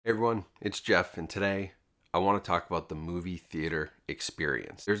Hey everyone, it's Jeff, and today I want to talk about the movie theater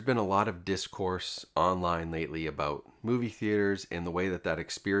experience. There's been a lot of discourse online lately about movie theaters and the way that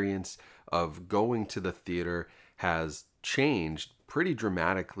experience of going to the theater has changed pretty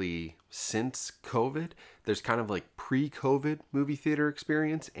dramatically since COVID. There's kind of like pre-COVID movie theater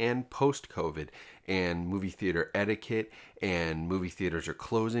experience and post-COVID, and movie theater etiquette, and movie theaters are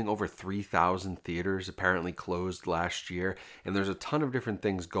closing. Over 3,000 theaters apparently closed last year, and there's a ton of different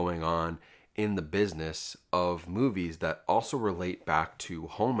things going on in the business of movies that also relate back to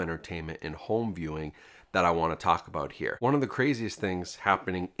home entertainment and home viewing that I want to talk about here. One of the craziest things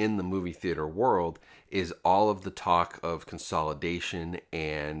happening in the movie theater world is all of the talk of consolidation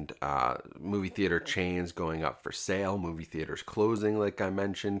and movie theater chains going up for sale, movie theaters closing, like I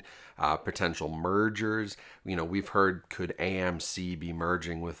mentioned, potential mergers. You know, we've heard, could AMC be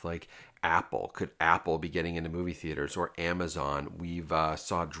merging with like Apple? Could Apple be getting into movie theaters, or Amazon? We've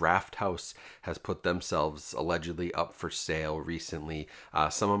saw Draft House has put themselves allegedly up for sale recently.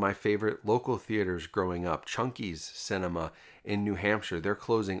 Some of my favorite local theaters growing up, Chunky's Cinema in New Hampshire, they're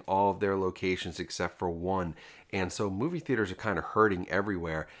closing all of their locations except for one. And so movie theaters are kind of hurting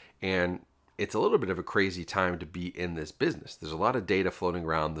everywhere. And it's a little bit of a crazy time to be in this business. There's a lot of data floating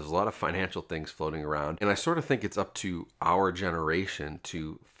around. There's a lot of financial things floating around. And I sort of think it's up to our generation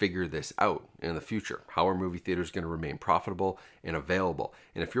to figure this out in the future. How are movie theaters going to remain profitable and available?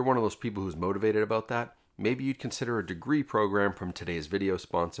 And if you're one of those people who's motivated about that, maybe you'd consider a degree program from today's video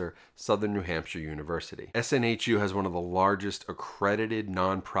sponsor, Southern New Hampshire University. SNHU has one of the largest accredited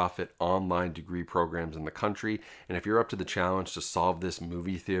nonprofit online degree programs in the country, and if you're up to the challenge to solve this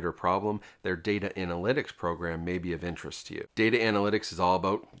movie theater problem, their data analytics program may be of interest to you. Data analytics is all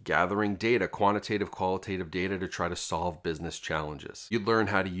about gathering data, quantitative, qualitative data, to try to solve business challenges. You'd learn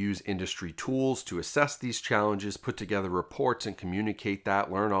how to use industry tools to assess these challenges, put together reports and communicate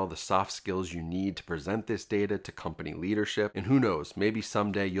that, learn all the soft skills you need to present this data to company leadership, and who knows, maybe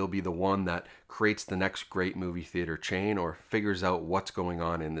someday you'll be the one that creates the next great movie theater chain, or figures out what's going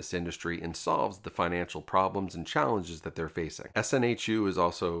on in this industry and solves the financial problems and challenges that they're facing. SNHU is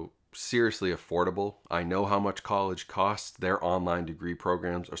also seriously affordable. I know how much college costs. Their online degree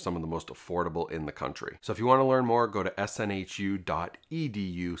programs are some of the most affordable in the country. So if you want to learn more, go to snhu.edu/Jeff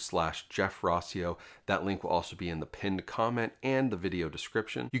Rossio. That link will also be in the pinned comment and the video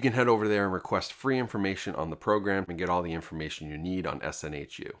description. You can head over there and request free information on the program and get all the information you need on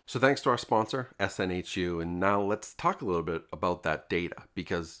SNHU. So thanks to our sponsor, SNHU, and now let's talk a little bit about that data,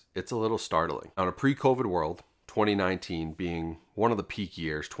 because it's a little startling. On a pre-COVID world, 2019 being one of the peak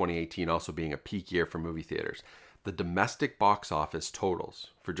years, 2018 also being a peak year for movie theaters, the domestic box office totals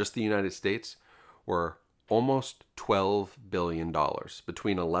for just the United States were almost $12 billion,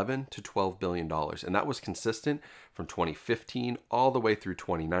 between $11 to $12 billion. And that was consistent from 2015 all the way through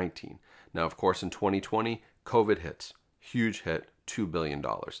 2019. Now, of course, in 2020, COVID hits, huge hit, $2 billion.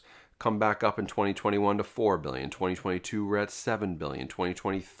 Come back up in 2021 to $4 billion. 2022, we're at $7 billion.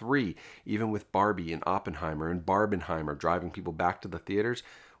 2023, even with Barbie and Oppenheimer and Barbenheimer driving people back to the theaters,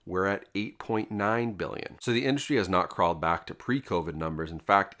 we're at $8.9 billion. So the industry has not crawled back to pre-COVID numbers. In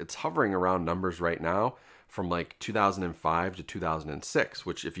fact, it's hovering around numbers right now from like 2005 to 2006,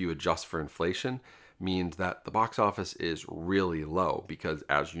 which, if you adjust for inflation, means that the box office is really low, because,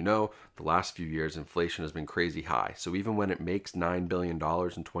 as you know, the last few years inflation has been crazy high. So even when it makes $9 billion in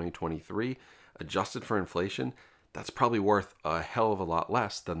 2023, adjusted for inflation, that's probably worth a hell of a lot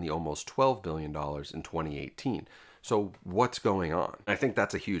less than the almost $12 billion in 2018. So what's going on? I think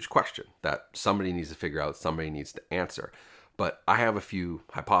that's a huge question that somebody needs to figure out, somebody needs to answer. But I have a few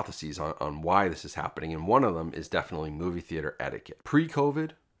hypotheses on why this is happening, and one of them is definitely movie theater etiquette.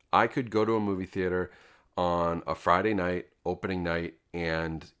 Pre-COVID, I could go to a movie theater on a Friday night, opening night,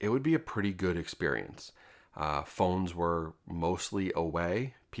 and it would be a pretty good experience. Phones were mostly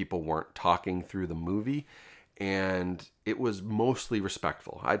away. People weren't talking through the movie, and it was mostly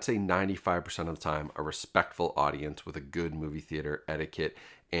respectful. I'd say 95% of the time, a respectful audience with a good movie theater etiquette,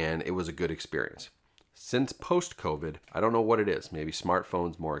 and it was a good experience. Since post-COVID, I don't know what it is. Maybe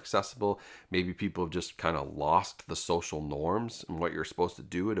smartphones more accessible. Maybe people have just kind of lost the social norms and what you're supposed to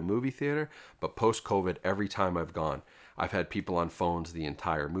do at a movie theater. But post-COVID, every time I've gone, I've had people on phones the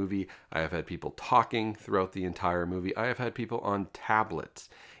entire movie. I have had people talking throughout the entire movie. I have had people on tablets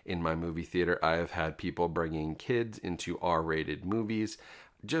in my movie theater. I have had people bringing kids into R-rated movies.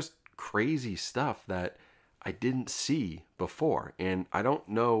 Just crazy stuff that I didn't see before. And I don't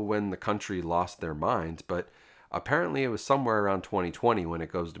know when the country lost their minds, but apparently it was somewhere around 2020 when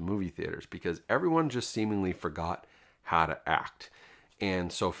it goes to movie theaters, because everyone just seemingly forgot how to act.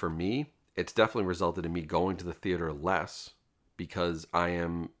 And so for me, it's definitely resulted in me going to the theater less, because I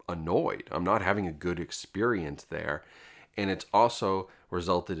am annoyed. I'm not having a good experience there. And it's also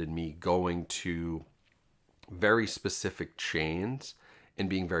resulted in me going to very specific chains and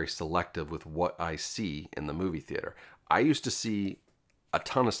being very selective with what I see in the movie theater. I used to see a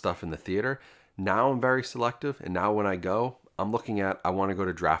ton of stuff in the theater. Now I'm very selective. And now when I go, I'm looking at, I want to go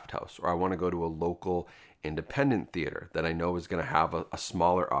to Draft House, or I want to go to a local independent theater that I know is going to have a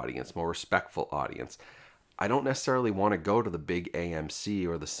smaller audience, more respectful audience. I don't necessarily want to go to the big AMC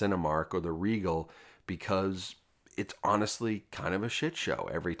or the Cinemark or the Regal because it's honestly kind of a shit show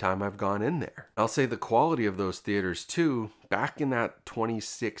every time I've gone in there. I'll say the quality of those theaters too, back in that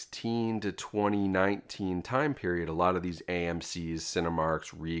 2016 to 2019 time period, a lot of these AMCs,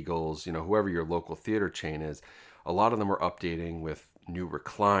 Cinemarks, Regals, whoever your local theater chain is, a lot of them were updating with new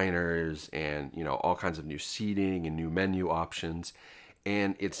recliners and, all kinds of new seating and new menu options.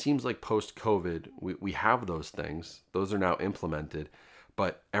 And it seems like post-COVID, we have those things. Those are now implemented.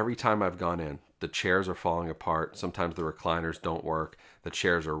 But every time I've gone in, the chairs are falling apart. Sometimes the recliners don't work. The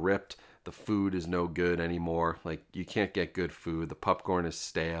chairs are ripped. The food is no good anymore. Like, you can't get good food. The popcorn is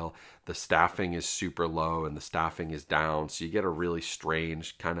stale. The staffing is super low and the staffing is down. So you get a really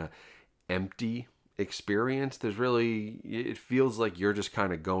strange kind of empty experience. It feels like you're just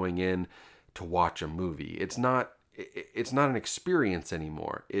kind of going in to watch a movie. It's not an experience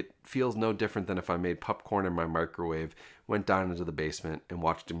anymore. It feels no different than if I made popcorn in my microwave, went down into the basement and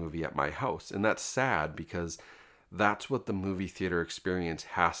watched a movie at my house. And that's sad because that's what the movie theater experience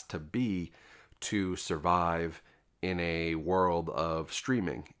has to be to survive in a world of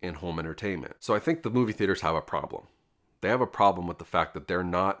streaming and home entertainment. So I think the movie theaters have a problem. They have a problem with the fact that they're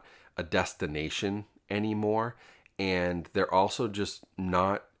not a destination anymore, and they're also just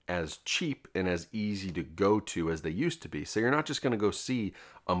not as cheap and as easy to go to as they used to be. So you're not just going to go see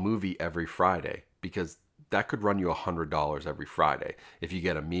a movie every Friday, because that could run you $100 every Friday. If you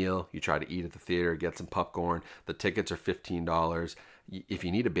get a meal, you try to eat at the theater, get some popcorn, the tickets are $15. If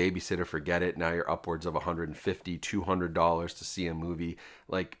you need a babysitter, forget it. Now you're upwards of $150, $200 to see a movie.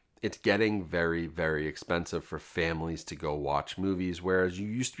 Like, it's getting very, very expensive for families to go watch movies, whereas you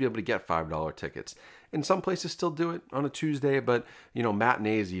used to be able to get $5 tickets. And some places still do it on a Tuesday, but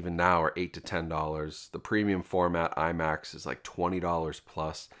matinees even now are $8 to $10. The premium format IMAX is like $20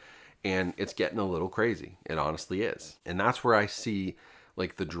 plus, and it's getting a little crazy. It honestly is. And that's where I see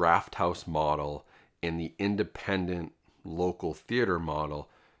like the Draft House model and the independent local theater model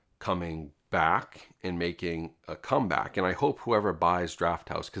coming back and making a comeback. And I hope whoever buys Draft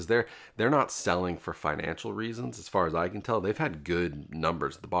House, because they're not selling for financial reasons, as far as I can tell. They've had good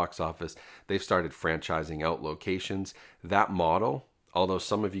numbers at the box office. They've started franchising out locations. That model, although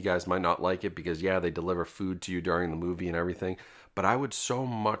some of you guys might not like it because, yeah, they deliver food to you during the movie and everything, but I would so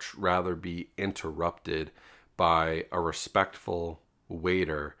much rather be interrupted by a respectful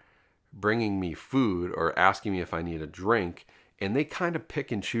waiter bringing me food or asking me if I need a drink. And they kind of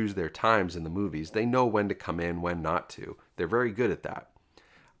pick and choose their times in the movies. They know when to come in, when not to. They're very good at that.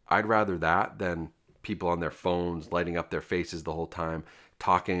 I'd rather that than people on their phones lighting up their faces the whole time,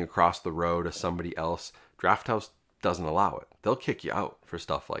 talking across the road to somebody else. Draft House doesn't allow it. They'll kick you out for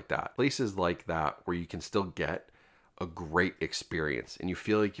stuff like that. Places like that where you can still get a great experience and you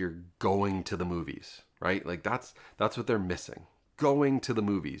feel like you're going to the movies, right? Like that's what they're missing. Going to the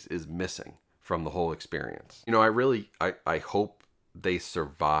movies is missing from the whole experience. I hope they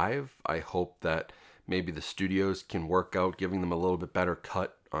survive. I hope that maybe the studios can work out giving them a little bit better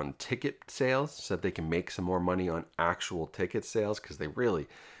cut on ticket sales so that they can make some more money on actual ticket sales, because they really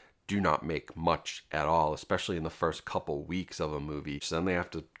do not make much at all, especially in the first couple weeks of a movie. So then they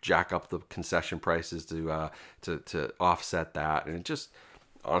have to jack up the concession prices to offset that, and it just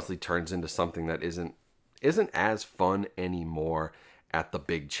honestly turns into something that isn't as fun anymore at the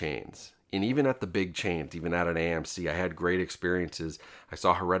big chains. And even at the big chains, even at an AMC, I had great experiences. I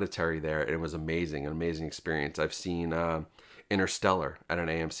saw Hereditary there, and it was amazing, an amazing experience. I've seen Interstellar at an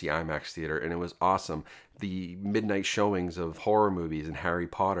AMC IMAX theater, and it was awesome. The midnight showings of horror movies and Harry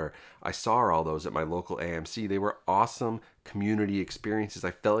Potter, I saw all those at my local AMC. They were awesome community experiences.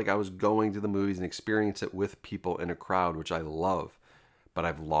 I felt like I was going to the movies and experience it with people in a crowd, which I love, but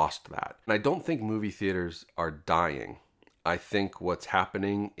I've lost that. And I don't think movie theaters are dying. I think what's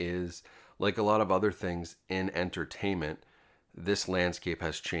happening is, like a lot of other things in entertainment, this landscape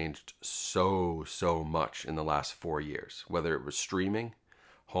has changed so much in the last 4 years. Whether it was streaming,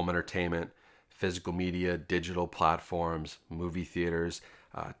 home entertainment, physical media, digital platforms, movie theaters,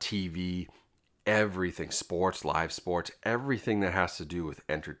 TV, everything, sports, live sports, everything that has to do with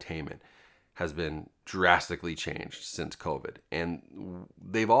entertainment has been drastically changed since COVID. And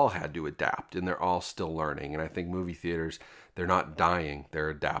they've all had to adapt, and they're all still learning. And I think movie theaters, they're not dying, they're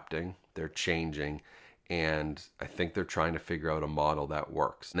adapting, they're changing. And I think they're trying to figure out a model that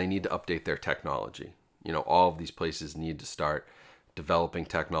works. And they need to update their technology. You know, all of these places need to start developing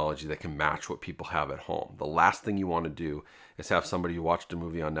technology that can match what people have at home. The last thing you want to do is have somebody who watched a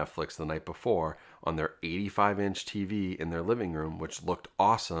movie on Netflix the night before on their 85-inch TV in their living room, which looked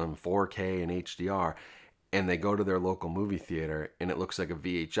awesome, 4K and HDR, and they go to their local movie theater and it looks like a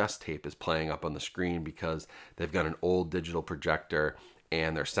VHS tape is playing up on the screen because they've got an old digital projector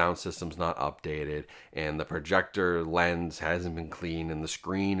and their sound system's not updated and the projector lens hasn't been cleaned and the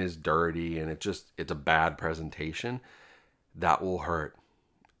screen is dirty and it's a bad presentation. That will hurt,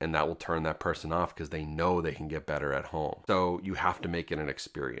 and that will turn that person off because they know they can get better at home. So you have to make it an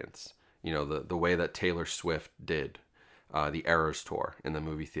experience. You know, the way that Taylor Swift did the Eras Tour in the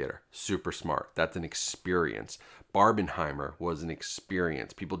movie theater. Super smart. That's an experience. Barbenheimer was an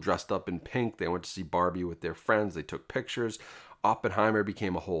experience. People dressed up in pink. They went to see Barbie with their friends. They took pictures. Oppenheimer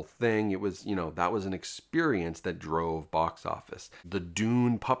became a whole thing. It was, you know, that was an experience that drove box office. The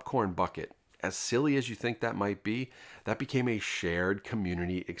Dune popcorn bucket, as silly as you think that might be, that became a shared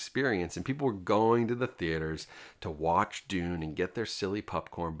community experience. And people were going to the theaters to watch Dune and get their silly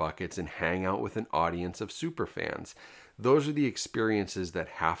popcorn buckets and hang out with an audience of superfans. Those are the experiences that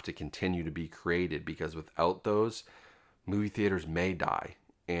have to continue to be created, because without those, movie theaters may die.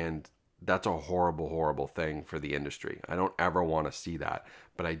 And that's a horrible, horrible thing for the industry. I don't ever want to see that.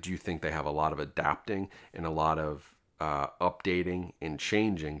 But I do think they have a lot of adapting and a lot of updating and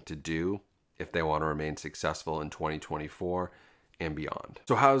changing to do if they want to remain successful in 2024 and beyond.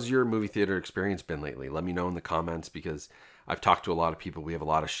 So how's your movie theater experience been lately? Let me know in the comments, because I've talked to a lot of people. We have a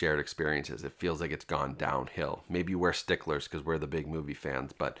lot of shared experiences. It feels like it's gone downhill. Maybe we're sticklers because we're the big movie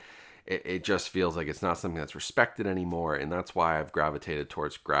fans, but it just feels like it's not something that's respected anymore. And that's why I've gravitated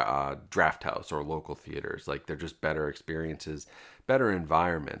towards Draft House or local theaters. Like, they're just better experiences, better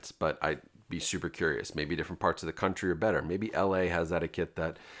environments. But I'd be super curious. Maybe different parts of the country are better. Maybe LA has etiquette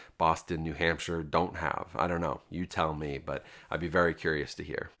that Boston, New Hampshire don't have. I don't know. You tell me, but I'd be very curious to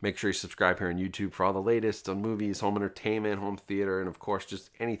hear. Make sure you subscribe here on YouTube for all the latest on movies, home entertainment, home theater, and of course,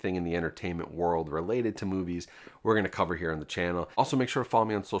 just anything in the entertainment world related to movies we're going to cover here on the channel. Also, make sure to follow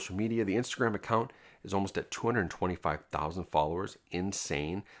me on social media. The Instagram account is almost at 225,000 followers.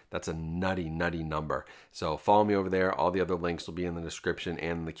 Insane. That's a nutty, nutty number. So follow me over there. All the other links will be in the description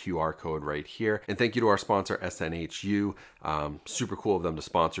and the QR code right here. And thank you to our sponsor, SNHU. Super cool of them to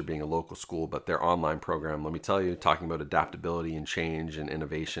sponsor, being a local school, but their online program, let me tell you, talking about adaptability and change and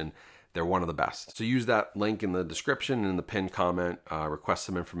innovation, they're one of the best. So use that link in the description and in the pinned comment, request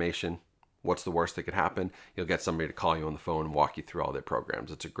some information. What's the worst that could happen? You'll get somebody to call you on the phone and walk you through all their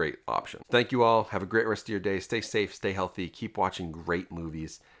programs. It's a great option. Thank you all. Have a great rest of your day. Stay safe, stay healthy, keep watching great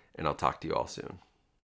movies, and I'll talk to you all soon.